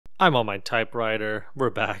I'm on my typewriter.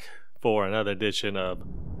 We're back for another edition of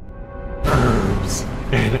Herbs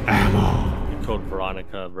and ammo. the Code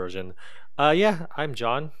Veronica version. Yeah, I'm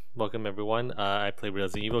John. Welcome everyone. I play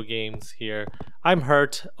Resident Evil games here. I'm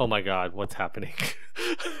hurt. Oh my god, what's happening?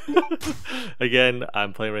 Again,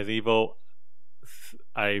 I'm playing Resident Evil.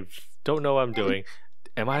 I don't know what I'm doing.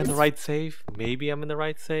 Am I in the right save? Maybe I'm in the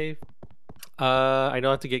right save. I know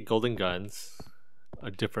I have to get golden guns.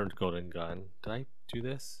 A different golden gun. Did I do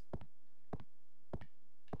this?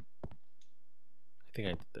 I think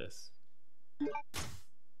I did this.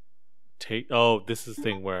 Oh, this is the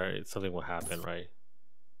thing where something will happen, right?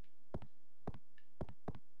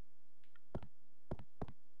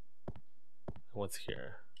 What's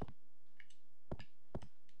here?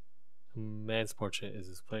 Man's portrait is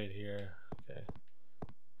displayed here. Okay.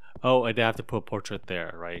 Oh, I'd have to put a portrait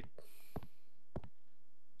there, right?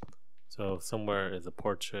 So somewhere is a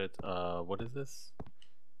portrait. What is this?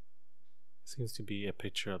 Seems to be a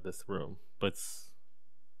picture of this room, but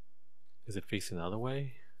is it facing the other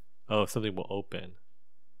way? Oh, something will open.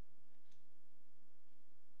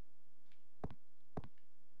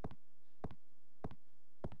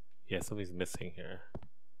 Yeah, something's missing here.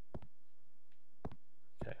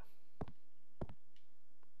 Okay.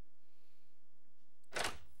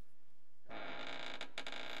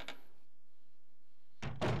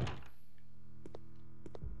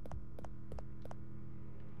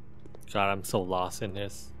 God, I'm so lost in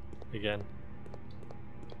this again.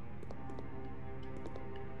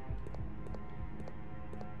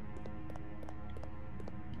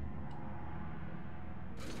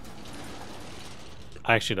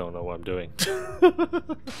 I actually don't know what I'm doing.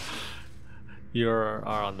 You are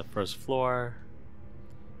on the first floor.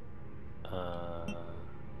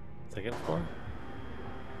 Second floor?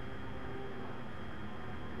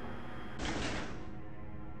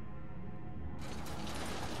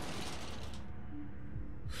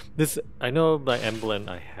 This, I know the emblem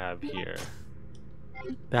I have here.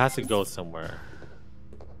 That has to go somewhere.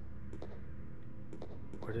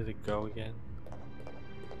 Where did it go again?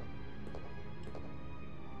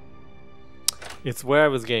 It's where I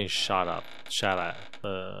was getting shot at,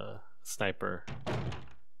 the sniper.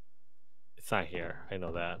 It's not here, I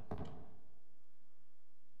know that.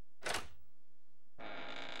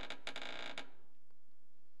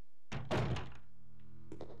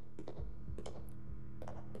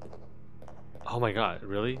 Oh my god,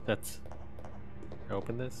 really? That's... Can I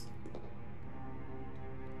open this?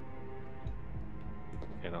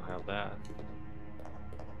 Okay, I don't have that.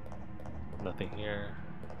 Nothing here.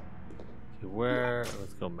 Okay, where?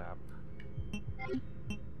 Let's go map.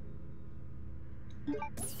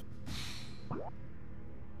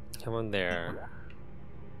 Come on there.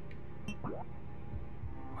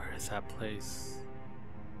 Where is that place?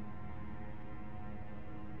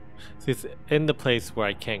 See, it's in the place where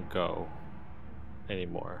I can't go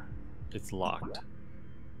anymore. It's locked.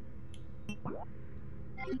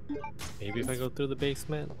 Maybe if I go through the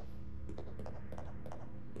basement?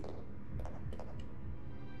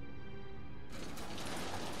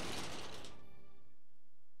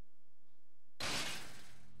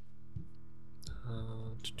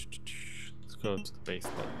 Let's go to the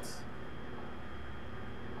basement.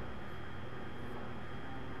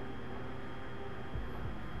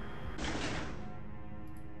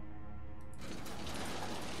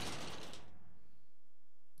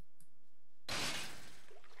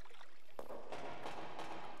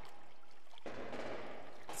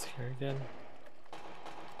 It's here again.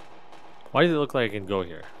 Why does it look like I can go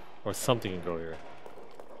here? Or something can go here?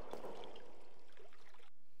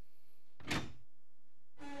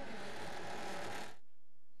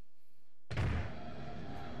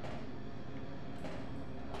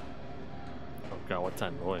 God, what's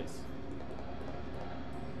that noise?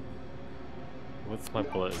 What's my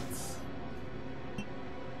bullets?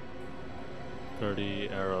 30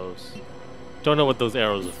 arrows. Don't know what those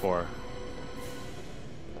arrows are for.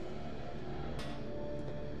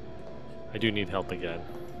 I do need help again.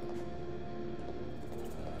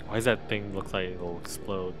 Why does that thing look like it'll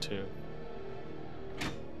explode too?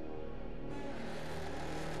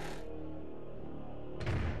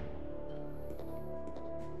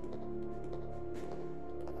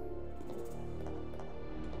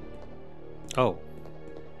 Oh.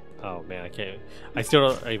 Oh man, I can't. I still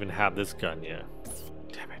don't even have this gun yet.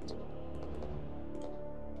 Damn it.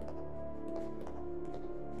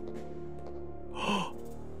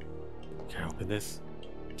 Can I open this?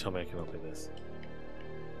 Tell me I can open this.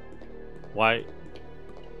 Why?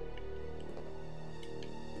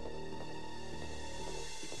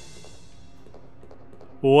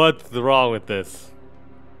 What's wrong with this?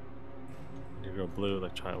 Indigo blue,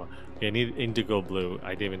 like try one. Okay, I need indigo blue.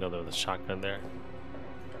 I didn't even know there was a shotgun there.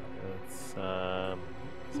 It's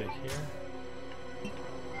is it here?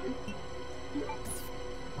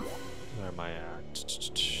 Where am I at?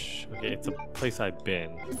 Okay, it's a place I've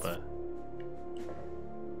been, but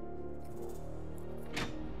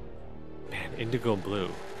man, indigo blue.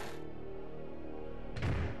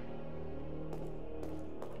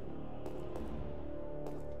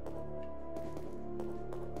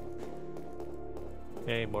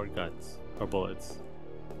 Okay, more guns or bullets.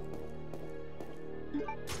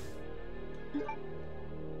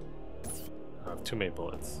 I have too many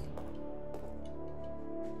bullets.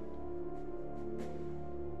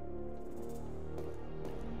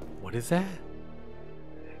 What is that?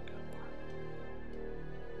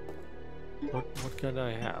 What gun do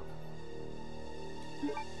I have?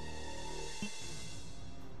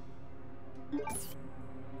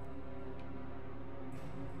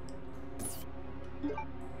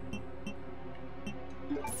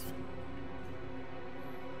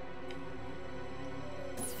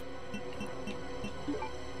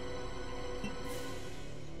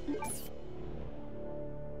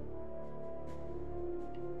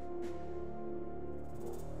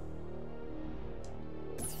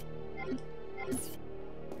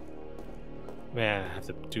 Man, I have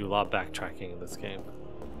to do a lot of backtracking in this game.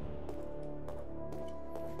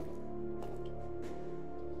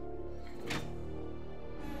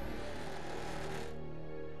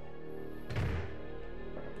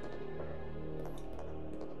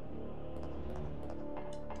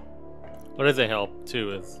 What does it help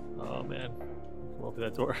too is, oh man, come open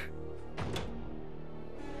that door.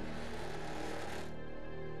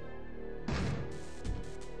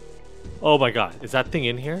 Oh my god, is that thing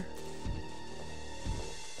in here?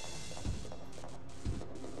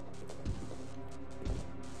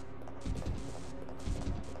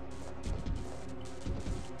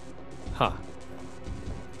 Huh.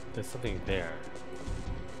 There's something there.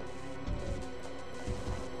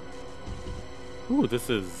 Ooh, this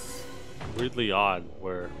is weirdly odd.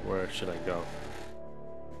 Where should I go?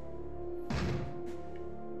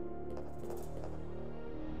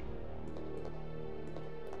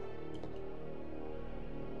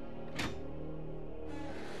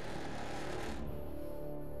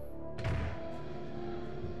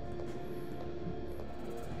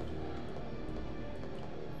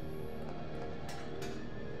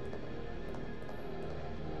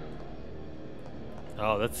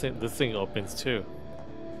 Oh, that's it. This thing opens too.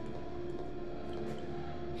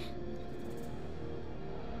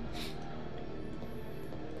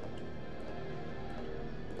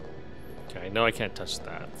 Okay, I know I can't touch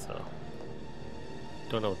that, so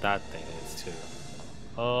don't know what that thing is too.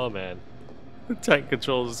 Oh man, the tank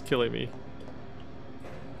controls is killing me.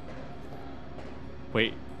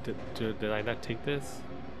 Wait, did I not take this?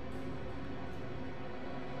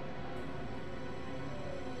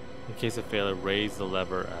 In case of failure, raise the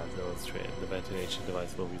lever as illustrated. The ventilation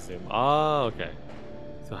device will resume. Oh, okay.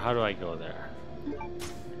 So how do I go there?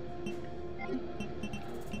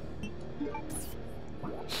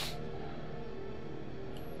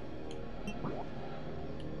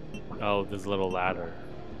 Oh, there's a little ladder.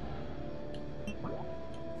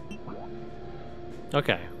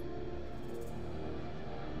 Okay.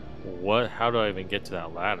 What? How do I even get to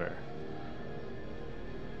that ladder?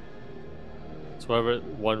 So whatever,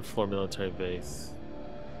 one floor military base.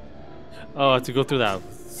 Oh, I have to go through that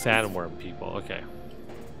sandworm people. Okay.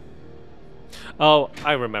 Oh,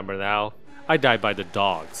 I remember now. I died by the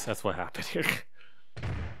dogs. That's what happened here.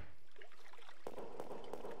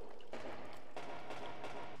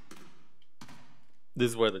 This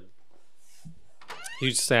is where the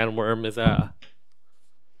huge sandworm is at.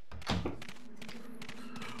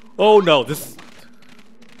 Oh no, this...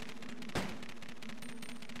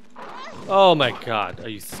 Oh my god, are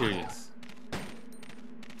you serious?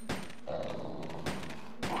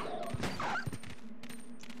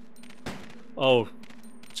 Oh,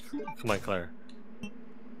 come on, Claire.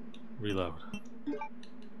 Reload.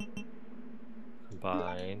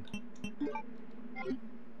 Combine.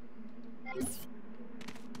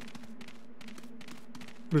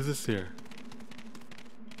 What is this here?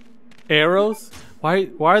 Arrows? Why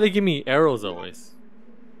are they giving me arrows always?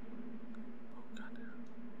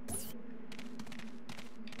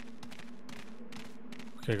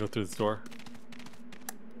 Okay, go through this door.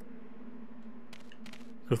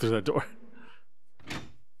 Go through that door.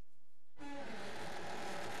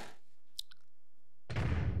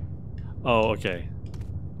 Oh, okay.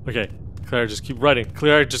 Okay, Claire, just keep running.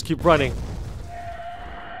 Claire, just keep running.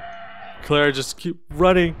 Claire, just keep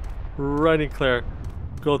running. Running, Claire.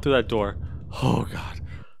 Go through that door. Oh, God.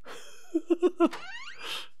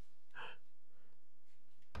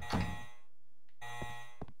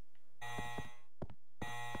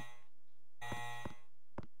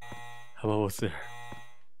 I'm almost there.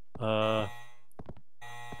 Uh.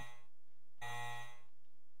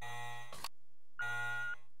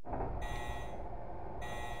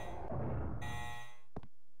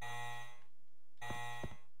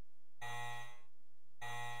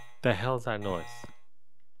 The hell's that noise?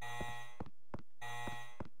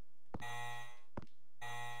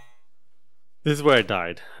 This is where I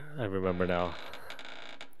died. I remember now.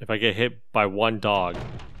 If I get hit by one dog.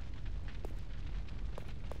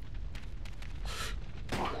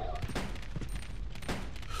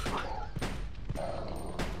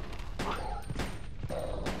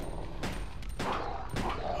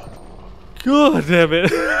 God damn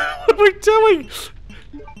it! What am I doing?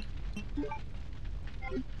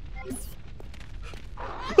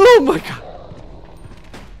 Oh my god!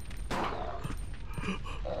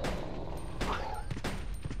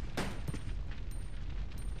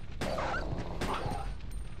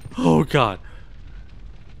 Oh god!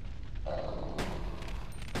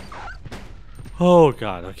 Oh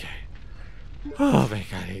god, okay. Oh my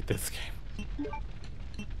god, I hate this game.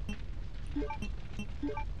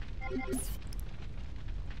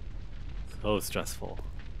 So stressful.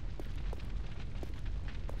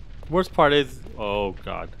 Worst part is, oh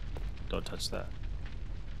god, don't touch that.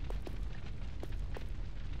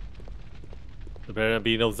 There better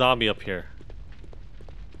be no zombie up here.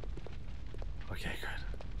 Okay, good.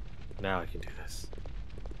 Now I can do this.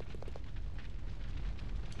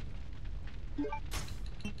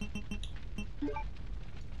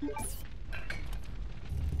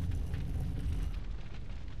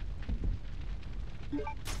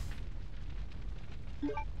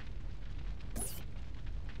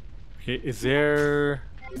 Okay, is there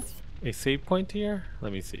a save point here?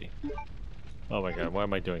 Let me see. Oh my god, what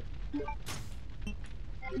am I doing?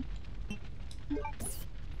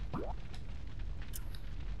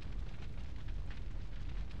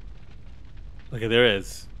 Okay, there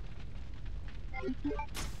is.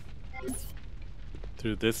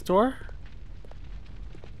 Through this door?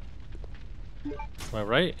 Am I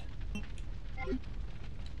right?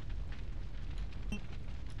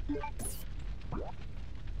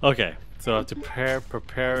 Okay, so I have to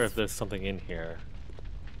prepare if there's something in here.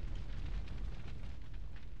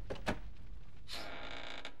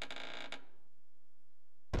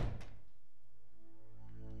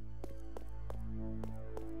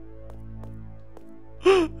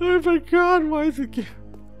 Oh my god, why is it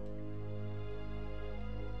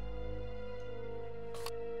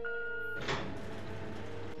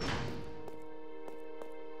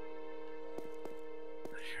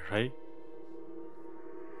right?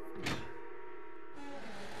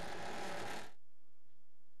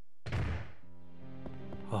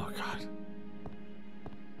 Oh god.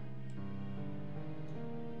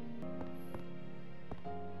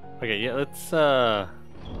 Okay, yeah, let's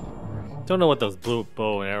don't know what those blue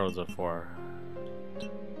bow and arrows are for.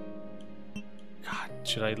 God,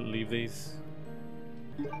 should I leave these?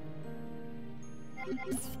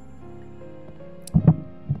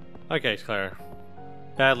 Okay, Claire.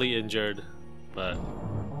 Badly injured, but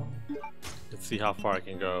let's see how far I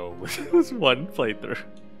can go with this one playthrough.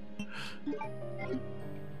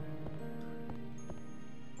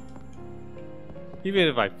 Even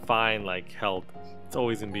if I find like health, it's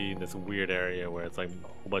always gonna be in this weird area where it's like a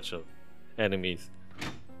whole bunch of enemies.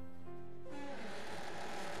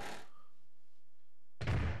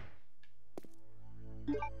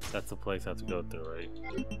 That's the place I have to go through, right?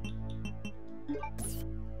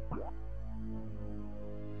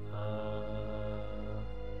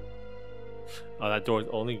 Oh, that door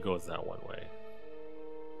only goes that one way.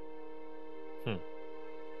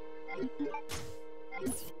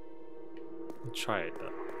 Let's try it though.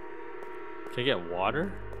 Can I get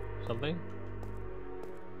water? Something?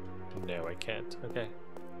 No, I can't. Okay.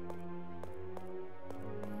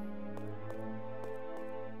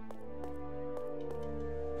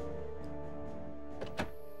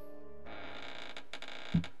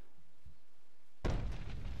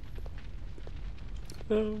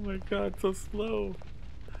 Oh my god, so slow.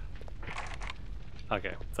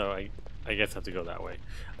 Okay, so I guess I have to go that way.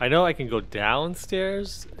 I know I can go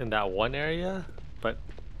downstairs in that one area, but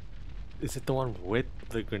is it the one with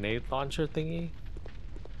the grenade launcher thingy?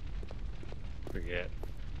 Forget.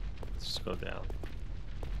 Let's just go down.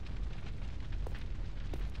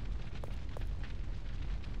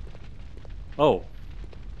 Oh!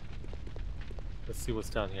 Let's see what's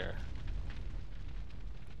down here.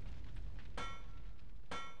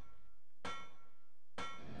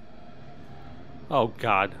 Oh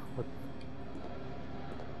god. What?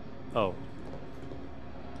 Oh.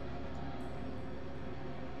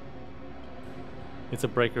 It's a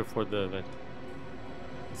breaker for the event.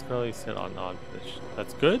 It's currently set on fish.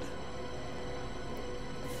 That's good?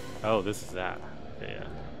 Oh, this is that. Okay, yeah.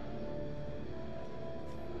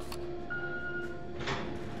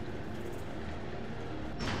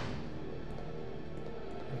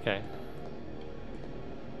 Okay.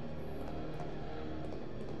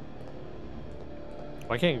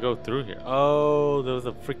 Why can't it go through here? Oh, there was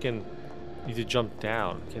a freaking... Need to jump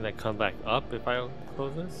down. Can I come back up if I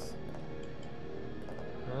close this?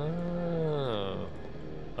 Oh.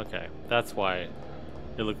 Okay, that's why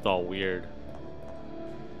it looked all weird.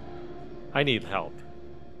 I need help.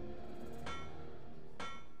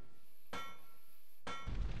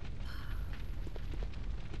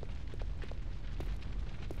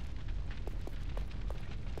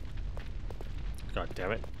 God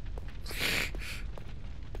damn it.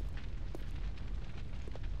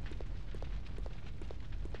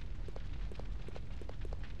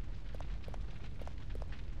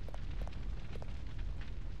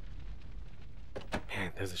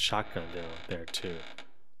 Man, there's a shotgun there too.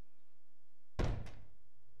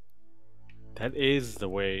 That is the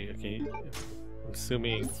way. Okay, I'm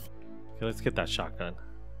assuming. Okay, let's get that shotgun.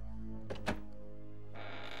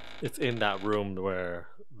 It's in that room where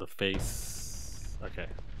the face. Okay,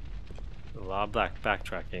 a lot of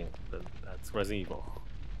backtracking, but that's Resident Evil.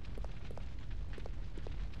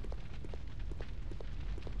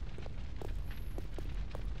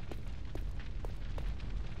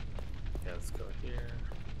 Okay, let's go here.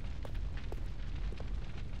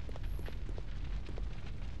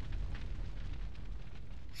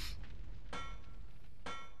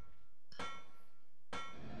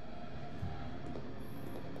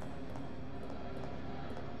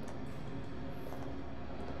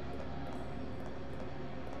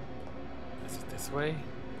 Is it this way?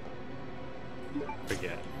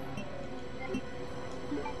 Forget.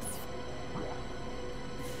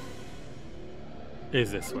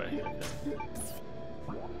 Is this way? Okay.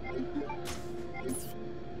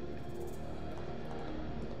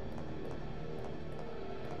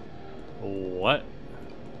 What?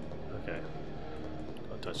 Okay.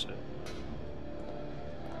 Don't touch it.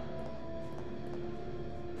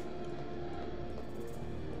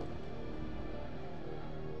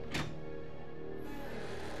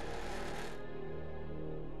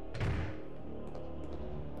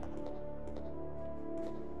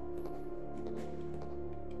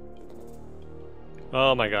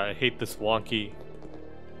 Oh my god, I hate this wonky.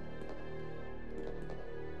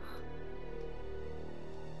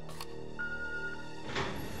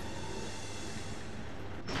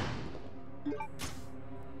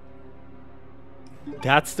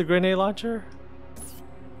 That's the grenade launcher?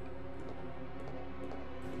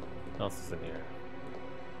 What else is in here?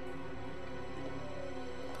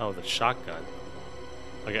 Oh, the shotgun.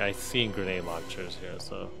 Okay, I've seen grenade launchers here,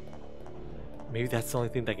 so maybe that's the only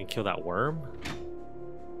thing that can kill that worm?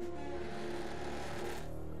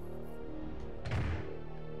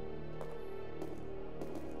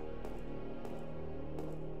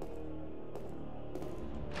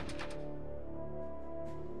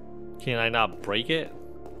 Can I not break it?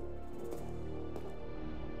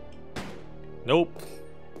 Nope.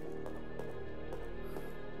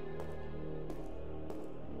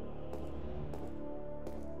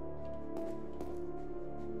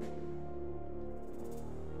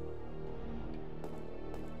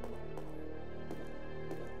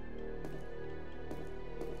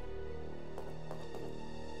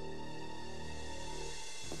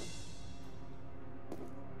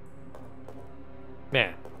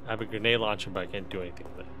 Man, I have a grenade launcher, but I can't do anything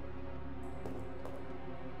with it.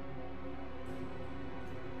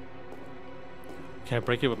 Can I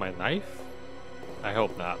break it with my knife? I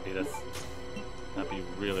hope not, because that'd be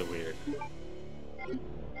really weird.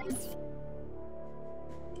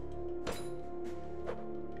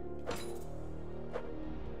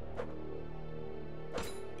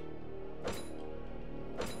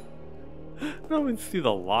 I don't even see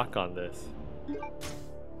the lock on this.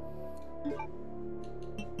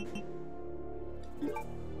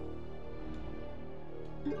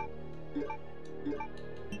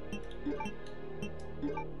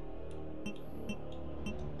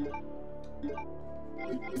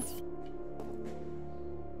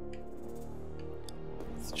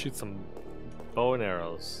 Let's shoot some bow and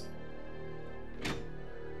arrows.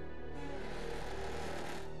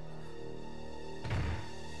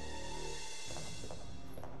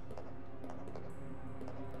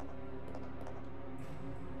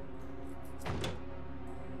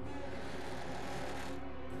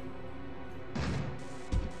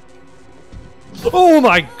 Oh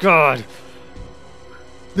my god!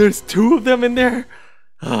 There's 2 of them in there?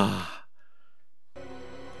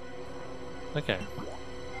 Okay.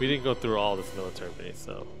 We didn't go through all this military base,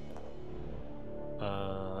 so...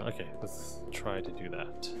 okay, let's try to do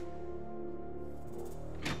that.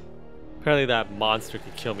 Apparently that monster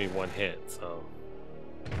can kill me 1 hit, so...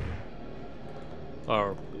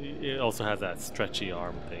 Or, it also has that stretchy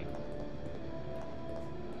arm thing.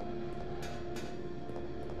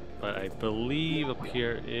 But I believe up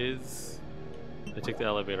here is... I take the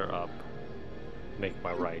elevator up, make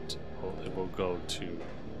my right, it will go to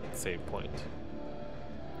save point.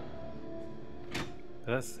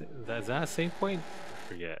 Is that a save point? I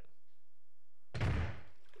forget.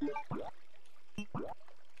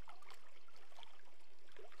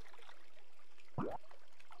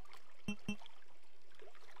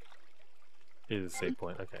 It is a save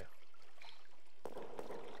point, okay.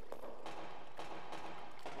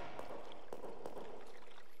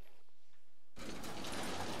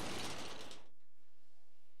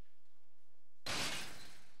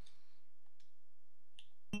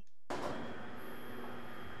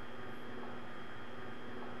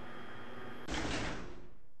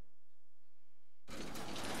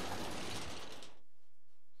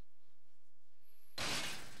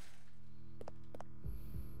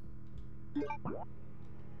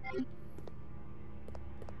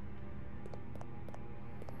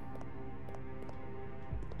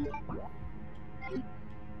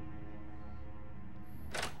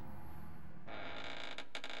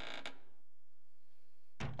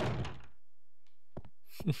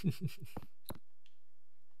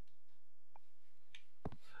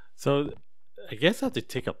 So I guess I have to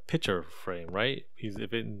take a picture frame, right? Because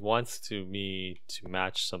if it wants me to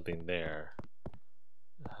match something there,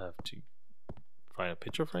 I have to find a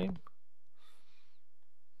picture frame.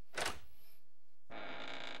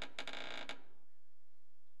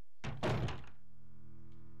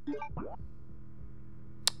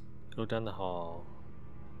 Go down the hall.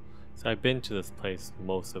 So I've been to this place,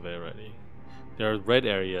 most of it already. There are red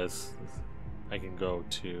areas I can go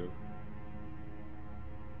to.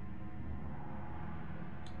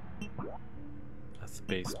 That's the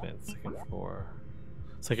basement, 2nd floor.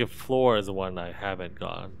 2nd floor is the one I haven't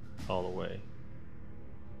gone all the way.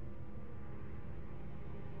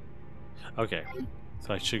 Okay,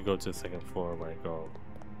 so I should go to the 2nd floor when I go.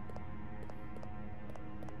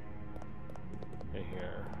 Right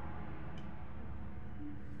here.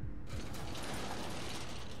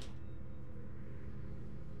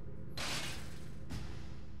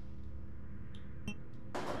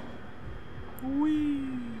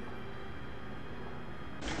 Whee!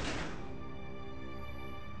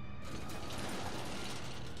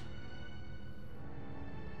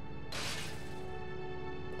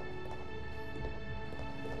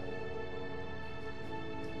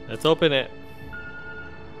 Let's open it.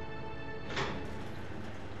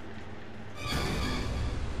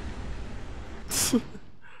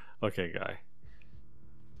 Okay, guy.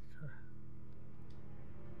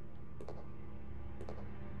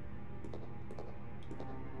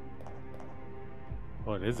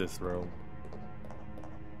 What is this room?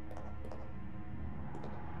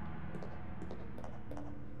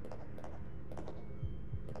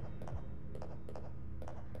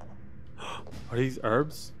 Are these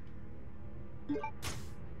herbs?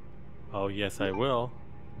 Oh yes, I will.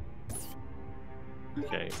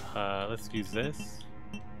 Okay, let's use this.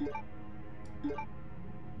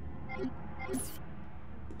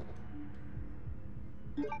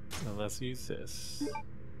 And let's use this.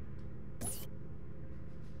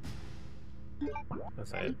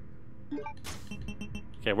 That's it.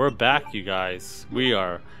 Okay, we're back, you guys. We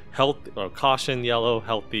are healthy, or caution yellow,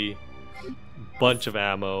 healthy. Bunch of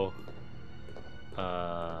ammo.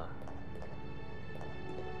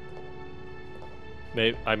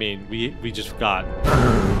 I mean, we just got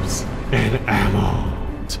Herbs and ammo.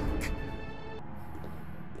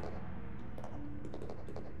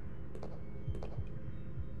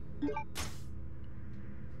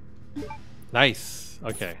 Nice.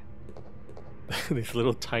 Okay. These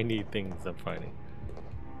little tiny things I'm finding.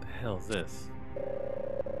 What the hell is this?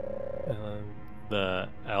 The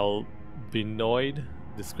albinoid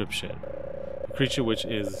description. A creature which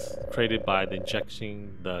is created by the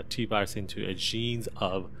injecting the T-virus into a genes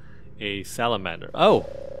of a salamander. Oh!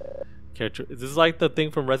 Character. Is this like the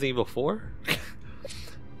thing from Resident Evil 4?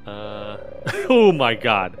 Oh my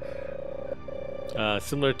god.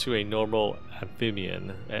 Similar to a normal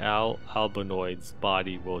amphibian, an albinoid's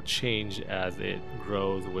body will change as it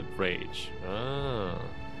grows with rage. Ah.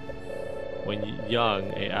 When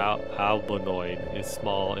young, a albinoid is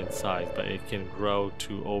small in size, but it can grow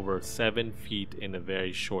to over 7 feet in a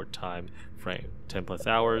very short time frame, 10 plus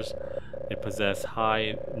hours. They possess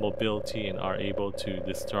high mobility and are able to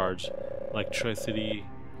discharge electricity.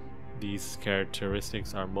 These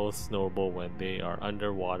characteristics are most notable when they are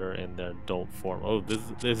underwater in their adult form. Oh,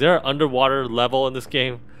 is there an underwater level in this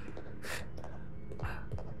game?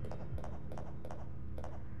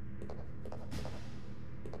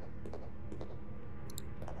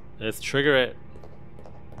 Let's trigger it.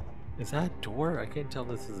 Is that a door? I can't tell if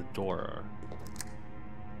this is a door.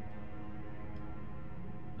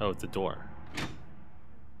 Oh, it's a door.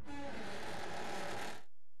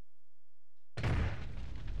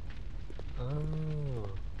 Oh.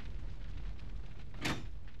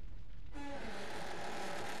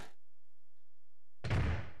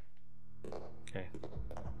 Okay.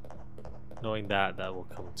 Knowing that, that will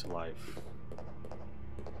come to life.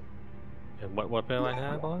 And what weapon do I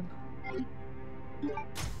have on?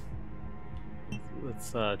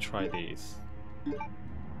 Let's try these.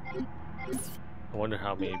 I wonder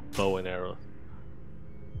how many bow and arrow.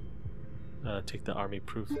 Take the army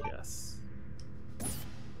proof, yes.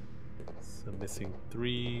 So missing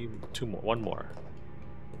two more, one more.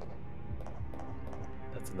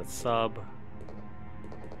 That's in the sub.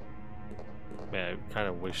 Man, I kind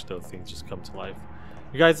of wish those things just come to life.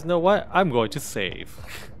 You guys know what? I'm going to save.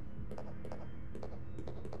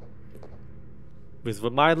 Because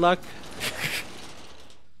with my luck,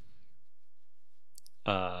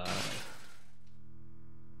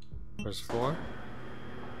 first floor.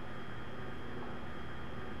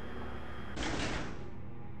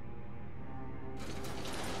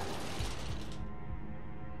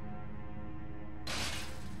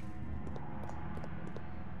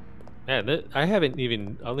 Man, I haven't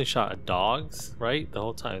even only shot at dogs, right? The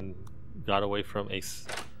whole time, got away from a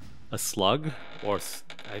slug, or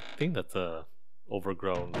I think that's a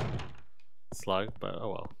overgrown slug, but oh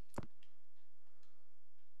well.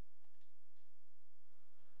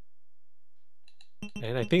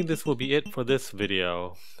 And I think this will be it for this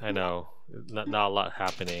video. I know, not a lot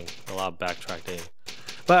happening, a lot of backtracking,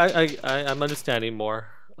 but I'm understanding more.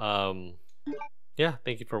 Yeah,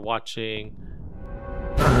 thank you for watching.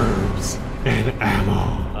 Herbs and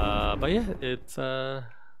ammo. But yeah, it's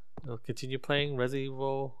we'll continue playing Resident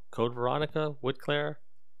Evil Code Veronica with Claire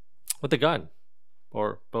with a gun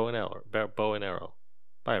or bow and arrow.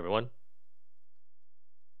 Bye everyone.